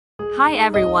Hi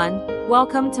everyone,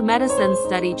 welcome to Medicine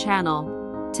Study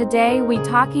channel. Today we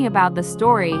talking about the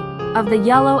story of the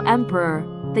Yellow Emperor.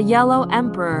 The Yellow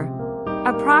Emperor,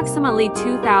 approximately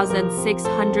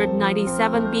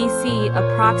 2697 BC,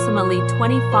 approximately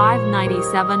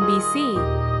 2597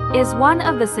 BC, is one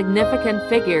of the significant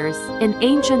figures in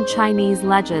ancient Chinese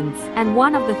legends and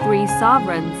one of the three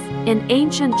sovereigns in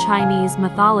ancient Chinese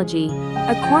mythology.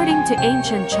 According to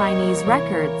ancient Chinese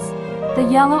records, the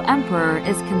Yellow Emperor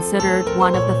is considered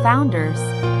one of the founders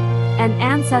and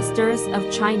ancestors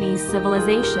of Chinese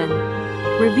civilization.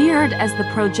 Revered as the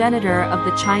progenitor of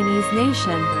the Chinese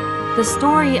nation, the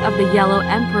story of the Yellow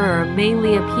Emperor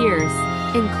mainly appears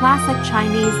in classic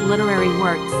Chinese literary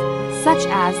works, such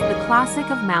as the Classic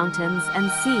of Mountains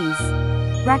and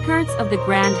Seas, Records of the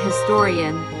Grand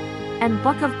Historian, and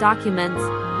Book of Documents.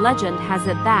 Legend has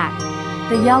it that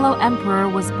the Yellow Emperor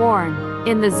was born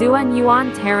in the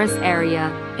Xuan Terrace area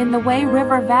in the Wei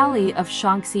River Valley of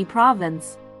Shaanxi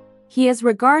province. He is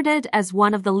regarded as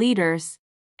one of the leaders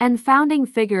and founding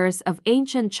figures of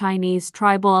ancient Chinese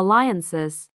tribal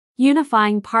alliances,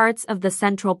 unifying parts of the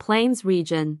Central Plains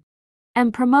region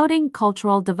and promoting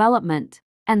cultural development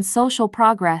and social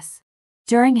progress.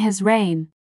 During his reign,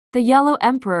 the Yellow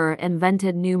Emperor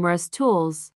invented numerous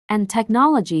tools and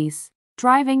technologies,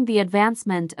 driving the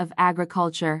advancement of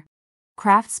agriculture,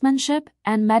 craftsmanship,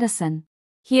 and medicine.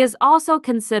 He is also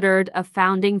considered a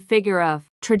founding figure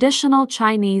of traditional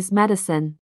Chinese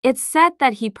medicine. It's said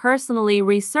that he personally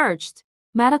researched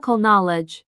medical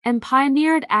knowledge and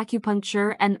pioneered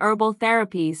acupuncture and herbal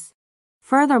therapies.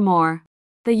 Furthermore,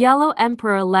 the Yellow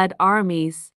Emperor led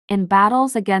armies in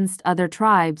battles against other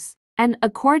tribes and,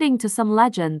 according to some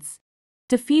legends,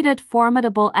 defeated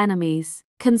formidable enemies,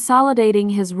 consolidating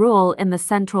his rule in the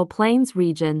Central Plains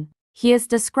region. He is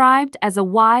described as a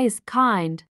wise,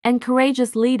 kind, and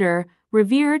courageous leader,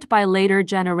 revered by later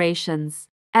generations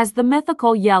as the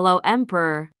mythical Yellow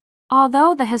Emperor.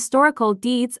 Although the historical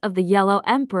deeds of the Yellow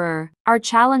Emperor are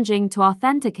challenging to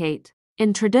authenticate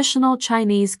in traditional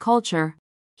Chinese culture,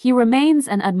 he remains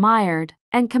an admired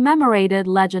and commemorated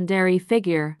legendary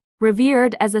figure,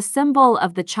 revered as a symbol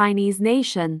of the Chinese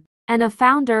nation and a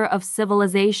founder of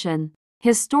civilization.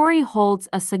 His story holds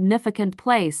a significant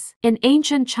place in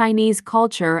ancient Chinese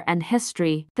culture and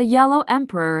history. The Yellow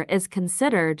Emperor is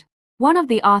considered one of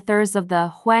the authors of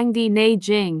the Huangdi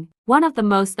Neijing, one of the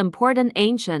most important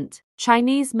ancient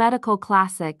Chinese medical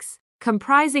classics,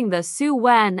 comprising the Su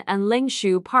Wen and Ling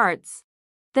Shu parts.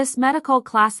 This medical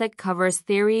classic covers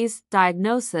theories,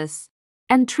 diagnosis,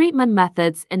 and treatment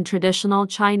methods in traditional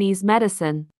Chinese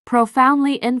medicine,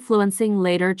 profoundly influencing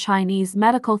later Chinese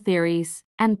medical theories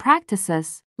and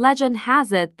practices. Legend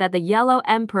has it that the Yellow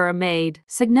Emperor made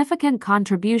significant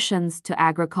contributions to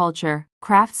agriculture,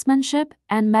 craftsmanship,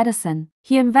 and medicine.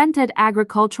 He invented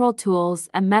agricultural tools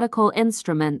and medical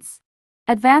instruments,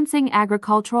 advancing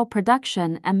agricultural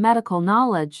production and medical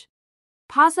knowledge,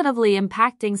 positively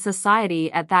impacting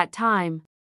society at that time.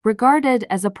 Regarded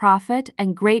as a prophet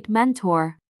and great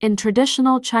mentor in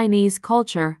traditional Chinese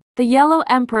culture, the Yellow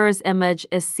Emperor's image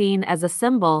is seen as a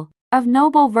symbol of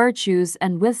noble virtues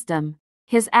and wisdom.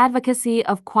 His advocacy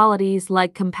of qualities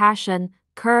like compassion,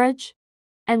 courage,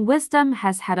 and wisdom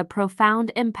has had a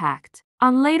profound impact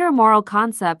on later moral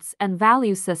concepts and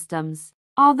value systems.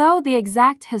 Although the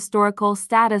exact historical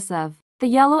status of the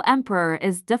Yellow Emperor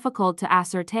is difficult to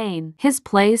ascertain, his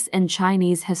place in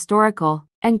Chinese historical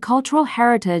and cultural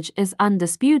heritage is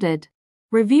undisputed.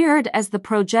 Revered as the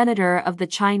progenitor of the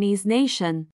Chinese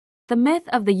nation, the myth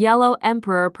of the Yellow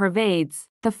Emperor pervades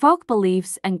the folk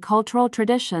beliefs and cultural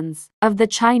traditions of the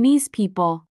Chinese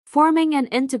people, forming an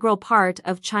integral part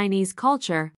of Chinese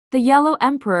culture. The Yellow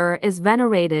Emperor is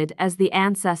venerated as the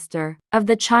ancestor of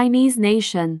the Chinese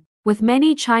nation, with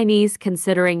many Chinese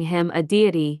considering him a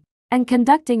deity and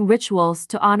conducting rituals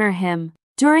to honor him.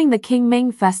 During the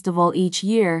Qingming festival each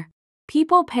year,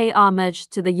 people pay homage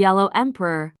to the Yellow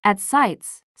Emperor at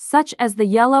sites such as the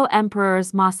Yellow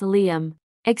Emperor's Mausoleum,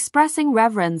 expressing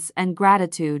reverence and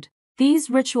gratitude. These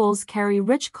rituals carry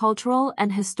rich cultural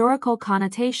and historical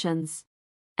connotations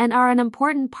and are an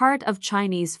important part of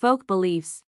Chinese folk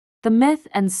beliefs. The myth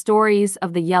and stories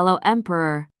of the Yellow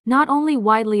Emperor not only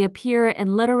widely appear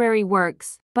in literary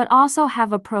works, but also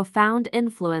have a profound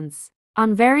influence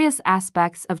on various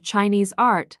aspects of Chinese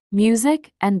art,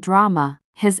 music, and drama.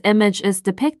 His image is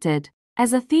depicted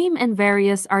as a theme in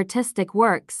various artistic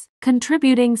works,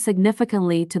 contributing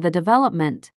significantly to the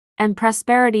development and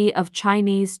prosperity of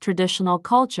Chinese traditional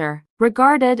culture.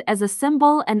 Regarded as a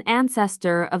symbol and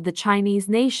ancestor of the Chinese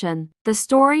nation, the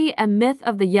story and myth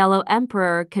of the Yellow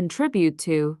Emperor contribute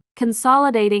to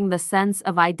consolidating the sense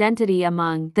of identity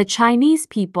among the Chinese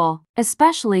people,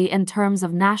 especially in terms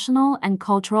of national and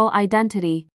cultural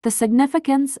identity. The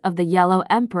significance of the Yellow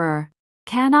Emperor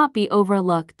cannot be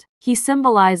overlooked. He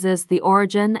symbolizes the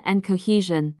origin and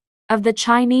cohesion of the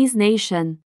Chinese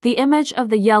nation. The image of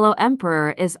the Yellow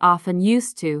Emperor is often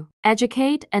used to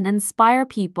educate and inspire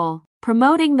people,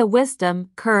 promoting the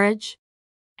wisdom, courage,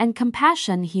 and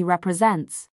compassion he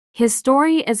represents. His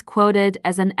story is quoted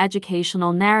as an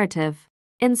educational narrative,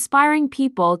 inspiring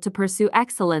people to pursue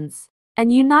excellence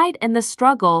and unite in the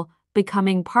struggle,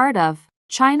 becoming part of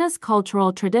China's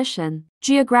cultural tradition.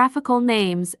 Geographical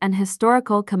names and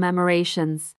historical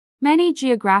commemorations. Many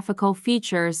geographical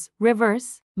features,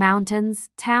 rivers, mountains,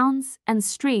 towns, and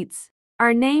streets,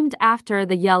 are named after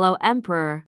the Yellow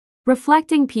Emperor,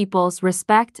 reflecting people's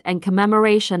respect and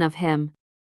commemoration of him.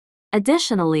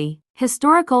 Additionally,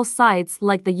 historical sites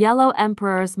like the Yellow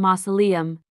Emperor's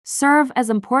Mausoleum serve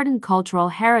as important cultural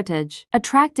heritage,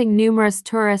 attracting numerous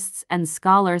tourists and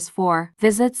scholars for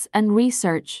visits and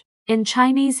research. In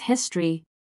Chinese history,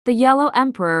 the Yellow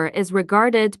Emperor is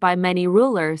regarded by many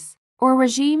rulers or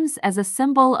regimes as a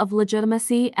symbol of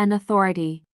legitimacy and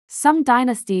authority. Some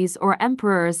dynasties or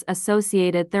emperors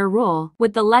associated their rule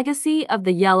with the legacy of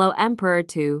the Yellow Emperor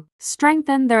to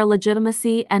strengthen their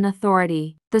legitimacy and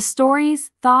authority. The stories,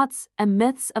 thoughts, and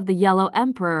myths of the Yellow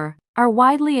Emperor are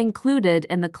widely included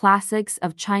in the classics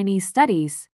of Chinese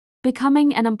studies,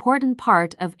 becoming an important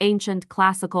part of ancient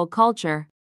classical culture.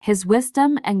 His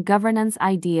wisdom and governance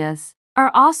ideas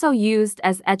are also used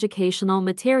as educational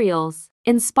materials,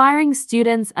 inspiring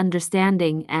students'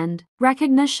 understanding and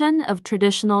recognition of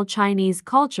traditional Chinese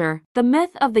culture. The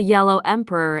myth of the Yellow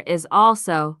Emperor is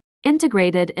also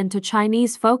integrated into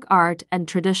Chinese folk art and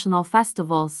traditional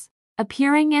festivals,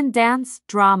 appearing in dance,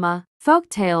 drama, folk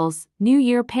tales, New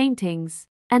Year paintings,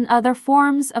 and other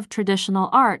forms of traditional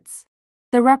arts.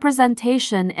 The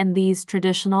representation in these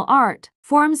traditional art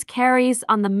forms carries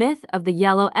on the myth of the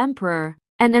Yellow Emperor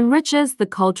and enriches the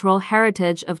cultural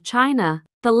heritage of China.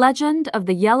 The legend of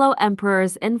the Yellow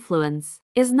Emperor's influence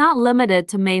is not limited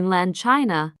to mainland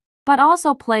China, but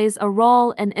also plays a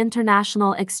role in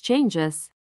international exchanges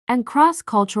and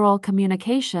cross-cultural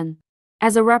communication.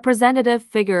 As a representative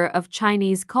figure of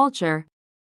Chinese culture,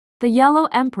 the Yellow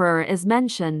Emperor is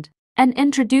mentioned and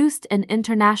introduced in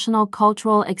international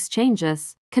cultural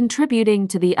exchanges, contributing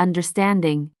to the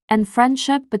understanding and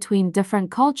friendship between different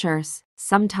cultures.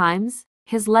 Sometimes,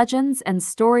 his legends and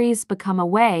stories become a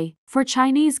way for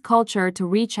Chinese culture to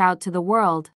reach out to the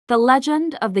world. The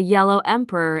legend of the Yellow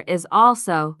Emperor is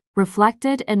also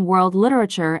reflected in world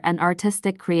literature and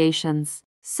artistic creations.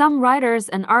 Some writers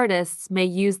and artists may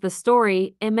use the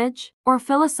story, image, or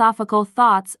philosophical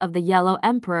thoughts of the Yellow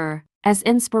Emperor as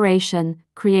inspiration,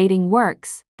 creating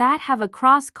works that have a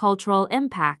cross-cultural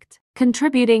impact,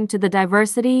 contributing to the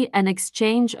diversity and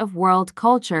exchange of world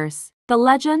cultures. The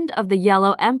legend of the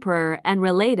Yellow Emperor and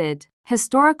related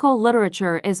historical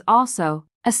literature is also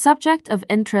a subject of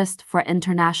interest for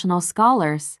international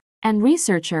scholars and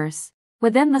researchers.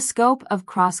 Within the scope of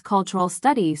cross-cultural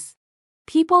studies,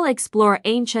 people explore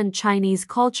ancient Chinese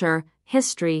culture,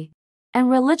 history, and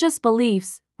religious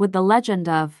beliefs, with the legend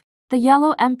of the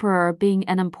Yellow Emperor being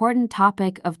an important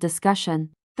topic of discussion.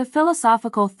 The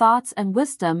philosophical thoughts and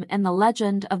wisdom in the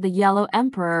legend of the Yellow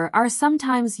Emperor are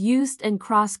sometimes used in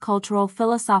cross-cultural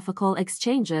philosophical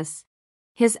exchanges.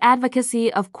 His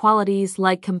advocacy of qualities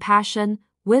like compassion,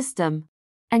 wisdom,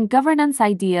 and governance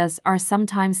ideas are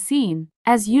sometimes seen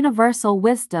as universal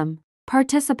wisdom,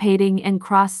 participating in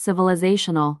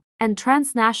cross-civilizational and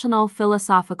transnational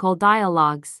philosophical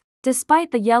dialogues. Despite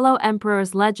the Yellow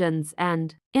Emperor's legends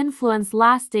and influence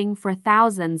lasting for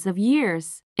thousands of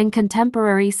years in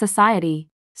contemporary society,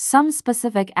 some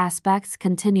specific aspects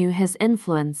continue his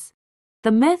influence.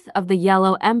 The myth of the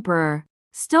Yellow Emperor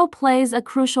still plays a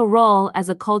crucial role as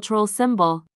a cultural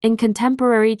symbol in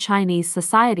contemporary Chinese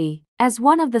society. As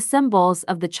one of the symbols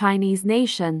of the Chinese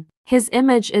nation, his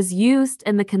image is used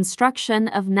in the construction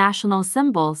of national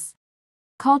symbols,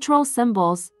 cultural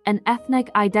symbols, and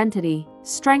ethnic identity,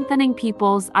 strengthening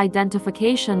people's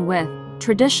identification with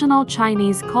traditional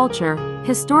Chinese culture.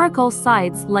 Historical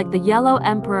sites like the Yellow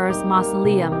Emperor's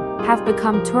Mausoleum have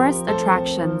become tourist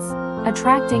attractions,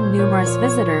 attracting numerous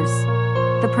visitors.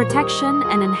 The protection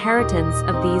and inheritance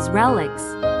of these relics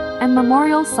and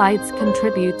memorial sites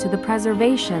contribute to the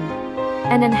preservation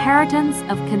and inheritance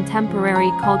of contemporary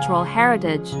cultural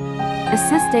heritage,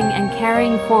 assisting in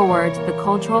carrying forward the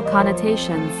cultural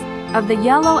connotations of the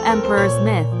Yellow Emperor's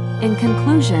myth. In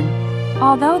conclusion,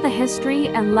 although the history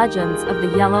and legends of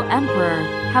the Yellow Emperor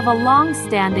have a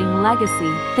long-standing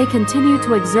legacy, they continue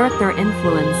to exert their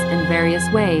influence in various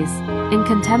ways in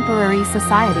contemporary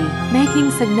society,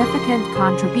 making significant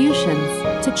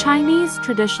contributions to Chinese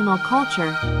traditional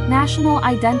culture, national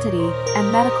identity,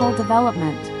 and medical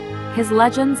development. His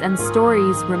legends and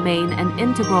stories remain an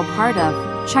integral part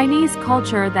of Chinese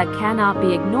culture that cannot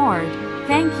be ignored.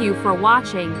 Thank you for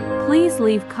watching. Please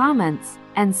leave comments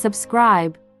and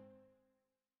subscribe.